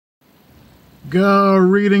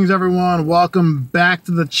Greetings, everyone. Welcome back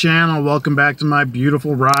to the channel. Welcome back to my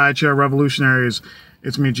beautiful rideshare revolutionaries.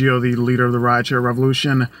 It's me, Gio, the leader of the rideshare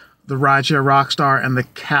revolution, the rideshare rock star, and the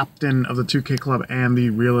captain of the 2K Club, and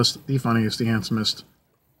the realest, the funniest, the handsomest,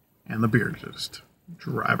 and the beardedest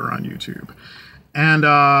driver on YouTube. And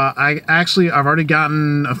I've already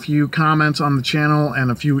gotten a few comments on the channel and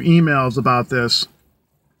a few emails about this.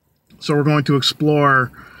 So we're going to explore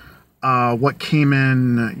what came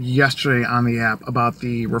in yesterday on the app about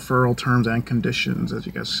the referral terms and conditions. As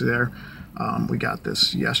you guys see there, we got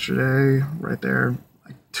this yesterday right there,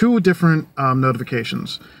 like 2 different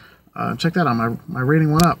notifications. Check that out. My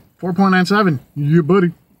rating went up 4.97. Yeah,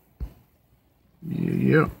 buddy.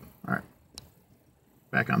 Yeah. All right,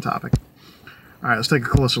 back on topic. All right, let's take a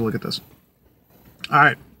closer look at this. All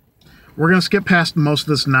right, we're gonna skip past most of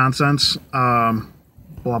this nonsense. Blah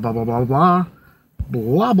blah blah blah blah.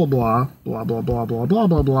 Blah blah blah blah blah blah blah blah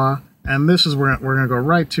blah blah, and this is where we're gonna go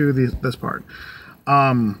right to this part.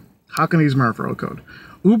 How can I use my referral code?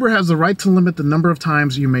 Uber has the right to limit the number of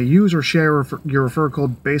times you may use or share your referral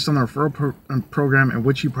code based on the referral program in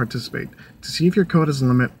which you participate. To see if your code has a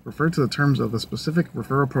limit, refer to the terms of the specific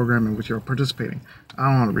referral program in which you are participating. I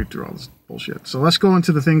don't want to read through all this bullshit. So let's go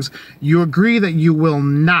into the things you agree that you will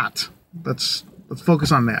not. Let's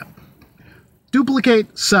focus on that.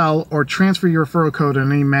 Duplicate, sell, or transfer your referral code in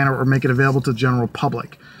any manner or make it available to the general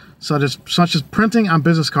public, such as printing on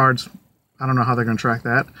business cards. I don't know how they're going to track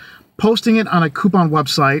that. Posting it on a coupon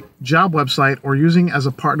website, job website, or using as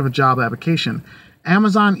a part of a job application.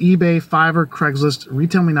 Amazon, eBay, Fiverr, Craigslist,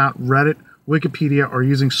 Retail Me Not, Reddit, Wikipedia, or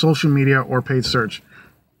using social media or paid search.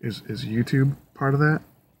 Is YouTube part of that?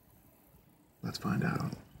 Let's find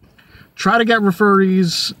out. Try to get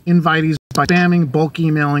referees, invitees by spamming, bulk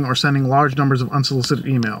emailing, or sending large numbers of unsolicited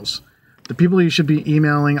emails. The people you should be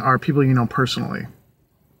emailing are people you know personally.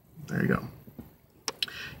 There you go.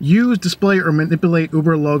 Use, display, or manipulate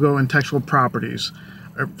Uber logo and textual properties,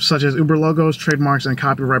 such as Uber logos, trademarks, and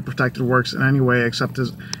copyright protected works in any way except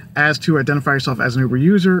as to identify yourself as an Uber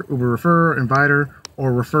user, Uber referrer, inviter,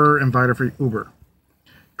 or inviter for Uber.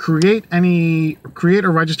 Create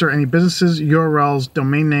or register any businesses, URLs,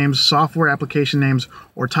 domain names, software application names,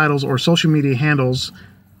 or titles, or social media handles,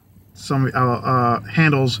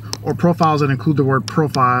 handles or profiles that include the word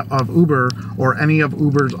profile of Uber or any of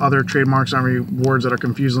Uber's other trademarks and words that are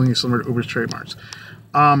confusingly similar to Uber's trademarks.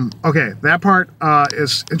 Okay, that part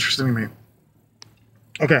is interesting to me.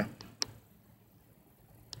 Okay,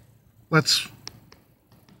 let's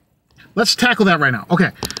tackle that right now. Okay.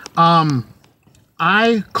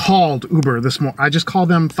 I called Uber this morning. I just called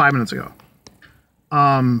them 5 minutes ago.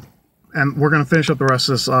 And we're going to finish up the rest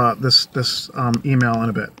of this email in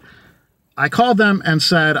a bit. I called them and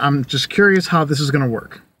said, I'm just curious how this is going to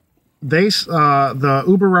work. The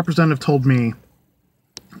Uber representative told me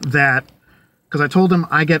that, because I told him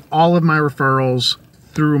I get all of my referrals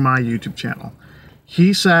through my YouTube channel.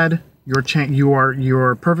 He said,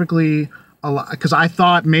 you're perfectly, because I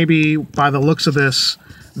thought maybe by the looks of this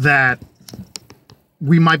that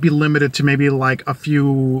we might be limited to maybe like a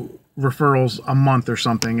few referrals a month or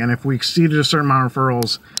something. And if we exceeded a certain amount of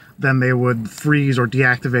referrals, then they would freeze or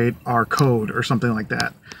deactivate our code or something like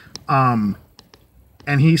that. And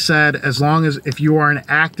he said, as long as if you are an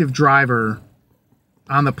active driver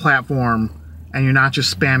on the platform and you're not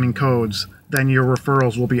just spamming codes, then your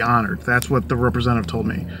referrals will be honored. That's what the representative told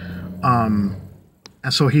me. And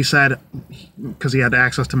so he said, because he had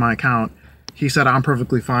access to my account, he said, I'm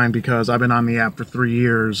perfectly fine because I've been on the app for 3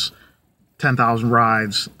 years, 10,000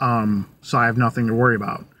 rides, so I have nothing to worry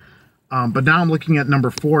about. But now I'm looking at number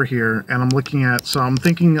 4 here, and I'm looking at, so I'm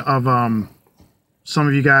thinking of some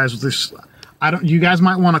of you guys with this. You guys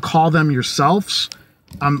might want to call them yourselves.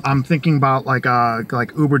 I'm thinking about like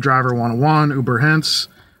Uber Driver 101, Uber Hints.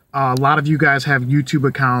 A lot of you guys have YouTube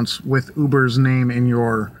accounts with Uber's name in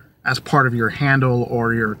as part of your handle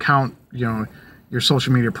or your account, your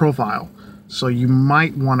social media profile. So you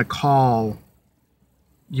might want to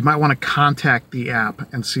contact the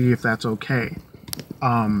app and see if that's okay.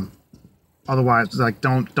 Otherwise, like,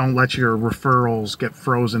 don't let your referrals get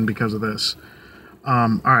frozen because of this.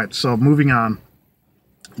 All right, so moving on.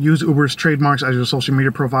 Use Uber's trademarks as your social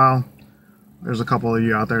media profile. There's a couple of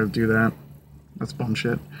you out there that do that. That's bum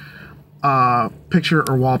shit. Picture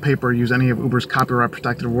or wallpaper. Use any of Uber's copyright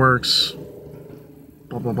protected works.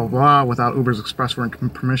 Blah, blah, blah, blah, without Uber's express written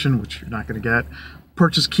permission, which you're not going to get.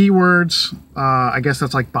 Purchase keywords. I guess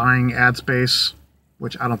that's like buying ad space,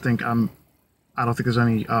 which I don't think there's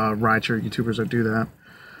any rideshare YouTubers that do that.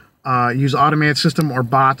 Use automated system or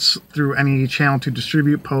bots through any channel to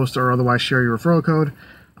distribute, post, or otherwise share your referral code.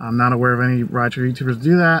 I'm not aware of any rideshare YouTubers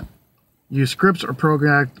do that. Use scripts or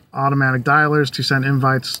program automatic dialers to send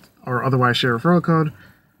invites or otherwise share referral code.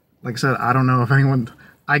 Like I said, I don't know if anyone...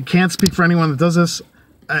 I can't speak for anyone that does this.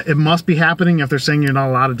 It must be happening if they're saying you're not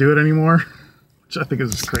allowed to do it anymore, which I think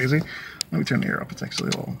is just crazy. Let me turn the air up. It's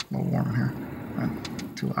actually a little warm in here.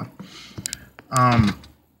 Too loud.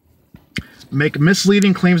 Make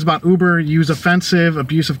misleading claims about Uber. Use offensive,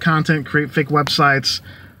 abusive content. Create fake websites,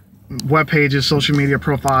 web pages, social media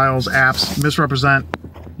profiles, apps. Misrepresent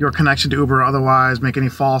your connection to Uber or otherwise. Make any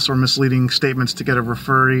false or misleading statements to get a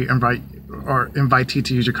referee invitee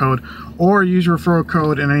to use your code, or use your referral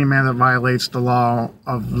code in any manner that violates the law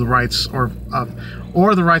of the rights or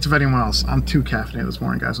the rights of anyone else. I'm too caffeinated this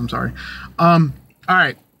morning, guys. I'm sorry. All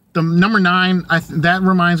right, the number 9. That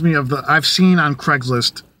reminds me of I've seen on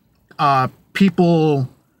Craigslist, people,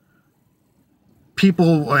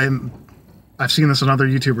 and I've seen this on other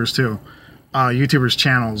YouTubers too, YouTubers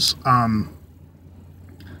channels.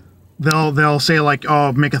 They'll say like,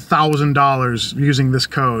 oh, make $1,000 using this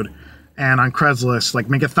code. And on Craigslist, like,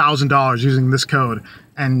 make $1,000 using this code,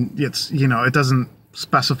 and it's, you know, it doesn't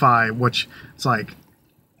specify which. It's like,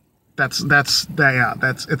 it's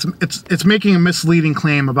making a misleading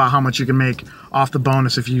claim about how much you can make off the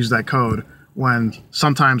bonus if you use that code. When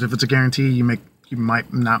sometimes if it's a guarantee, you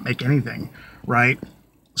might not make anything, right?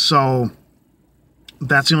 So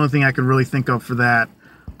that's the only thing I could really think of for that.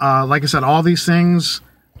 Like I said, all these things,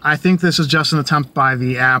 I think this is just an attempt by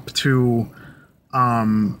the app to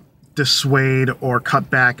dissuade or cut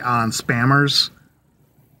back on spammers.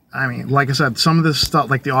 I mean, like I said, some of this stuff,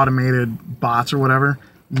 like the automated bots or whatever,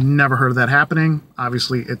 never heard of that happening.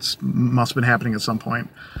 Obviously, must have been happening at some point.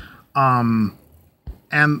 And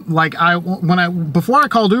like before I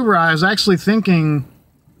called Uber, I was actually thinking,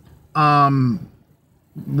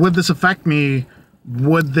 would this affect me?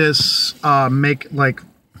 Would this make, like,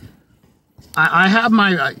 I have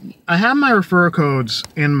my referral codes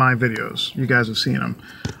in my videos. You guys have seen them.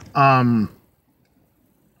 I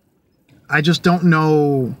just don't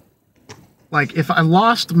know, like, if I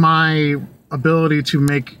lost my ability to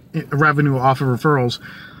make revenue off of referrals,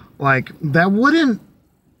 like, that wouldn't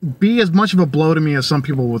be as much of a blow to me as some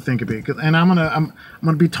people would think it'd be. And I'm gonna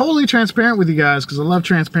be totally transparent with you guys because I love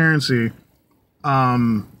transparency.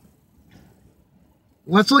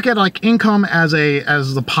 Let's look at, like, income as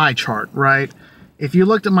the pie chart, right? If you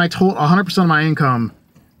looked at my total 100% of my income,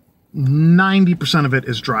 90% of it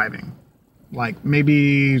is driving. Like,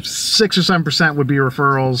 maybe 6 or 7% would be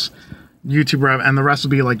referrals, YouTube rev, and the rest would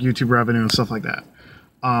be like YouTube revenue and stuff like that.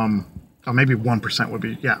 Or maybe 1% would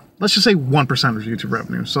be, yeah. Let's just say 1% of YouTube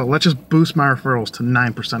revenue. So let's just boost my referrals to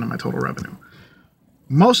 9% of my total revenue.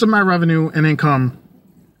 Most of my revenue and income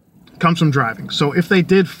comes from driving. So if they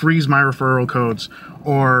did freeze my referral codes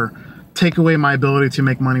or take away my ability to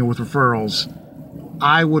make money with referrals,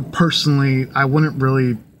 I wouldn't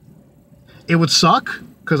really, it would suck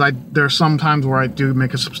because there are some times where I do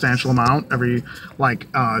make a substantial amount. Every, like,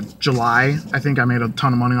 July, I think I made a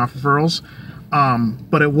ton of money off referrals.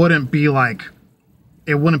 But it wouldn't be like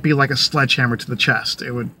a sledgehammer to the chest.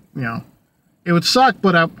 It would, you know, it would suck,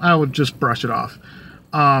 but I would just brush it off.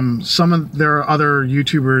 There are other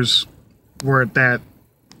YouTubers where they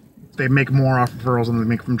make more off referrals than they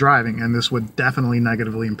make from driving, and this would definitely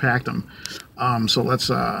negatively impact them. So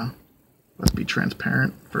let's be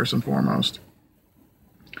transparent first and foremost.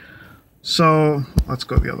 So let's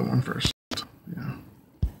go to the other one first. Yeah.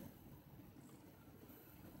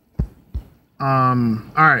 All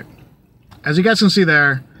right. As you guys can see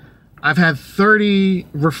there, I've had 30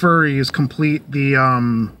 referees complete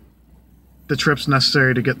the trips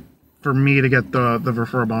necessary for me to get the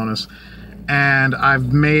referral bonus. And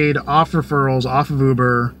I've made off referrals off of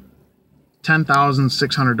Uber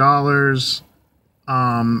 $10,600.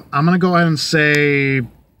 I'm gonna go ahead and say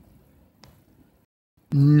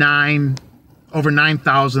over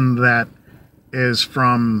 9,000 that is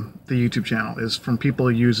from the YouTube channel, is from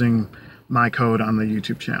people using my code on the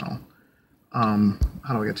YouTube channel. How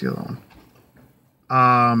do I get to the other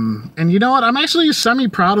one? And you know what? I'm actually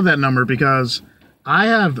semi-proud of that number because I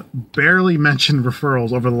have barely mentioned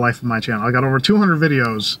referrals over the life of my channel. I got over 200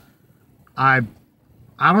 videos. I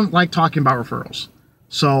don't like talking about referrals.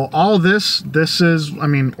 So all of this is, I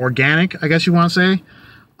mean, organic, I guess you want to say.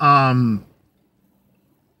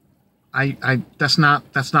 That's not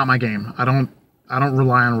my game. I don't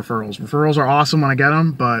rely on referrals. Referrals are awesome when I get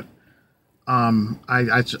them, but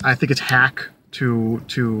I think it's hack to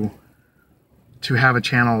have a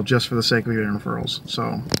channel just for the sake of getting referrals.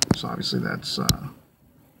 So obviously that's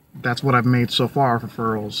what I've made so far for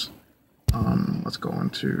referrals. Let's go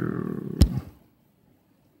into,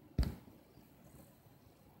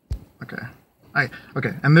 okay.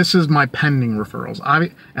 Okay, and this is my pending referrals.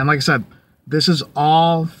 And like I said, this is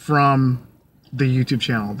all from the YouTube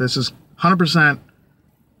channel. This is 100%.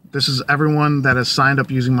 This is everyone that has signed up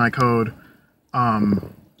using my code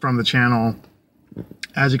from the channel.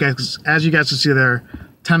 As you guys can see there,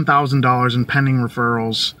 $10,000 in pending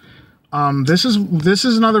referrals. This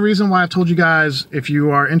is another reason why I've told you guys, if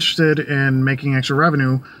you are interested in making extra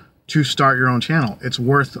revenue, to start your own channel. It's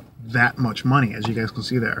worth that much money, as you guys can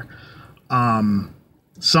see there.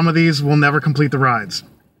 Some of these will never complete the rides.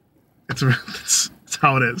 It's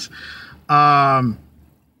how it is.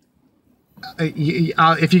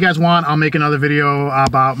 If you guys want, I'll make another video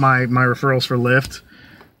about my referrals for Lyft.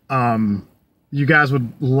 You guys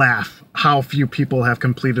would laugh how few people have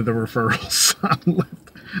completed the referrals on Lyft.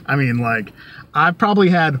 I mean, like, I've probably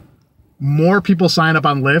had more people sign up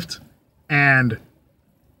on Lyft and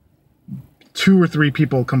 2 or 3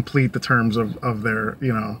 people complete the terms of their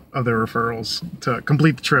referrals, to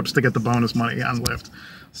complete the trips to get the bonus money on Lyft.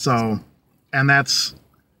 So, and that's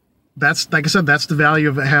like I said, that's the value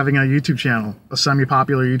of having a YouTube channel, a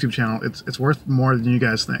semi-popular YouTube channel. It's worth more than you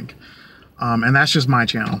guys think. And that's just my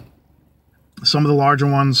channel. Some of the larger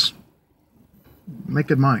ones make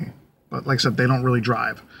good money, but like I said, they don't really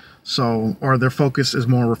drive. So, or their focus is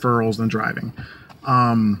more referrals than driving.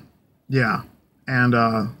 Yeah. And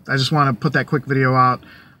I just want to put that quick video out.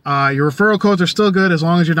 Your referral codes are still good as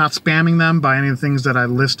long as you're not spamming them by any of the things that I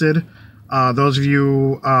listed. Those of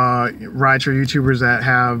you rideshare YouTubers that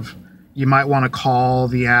have, you might want to call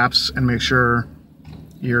the apps and make sure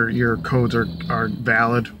your codes are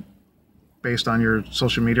valid based on your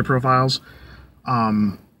social media profiles.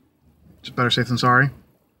 Just better safe than sorry.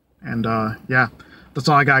 And yeah, that's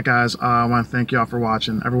all I got, guys. I want to thank y'all for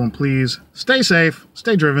watching. Everyone, please stay safe,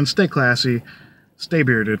 stay driven, stay classy, stay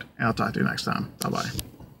bearded, and I'll talk to you next time. Bye-bye.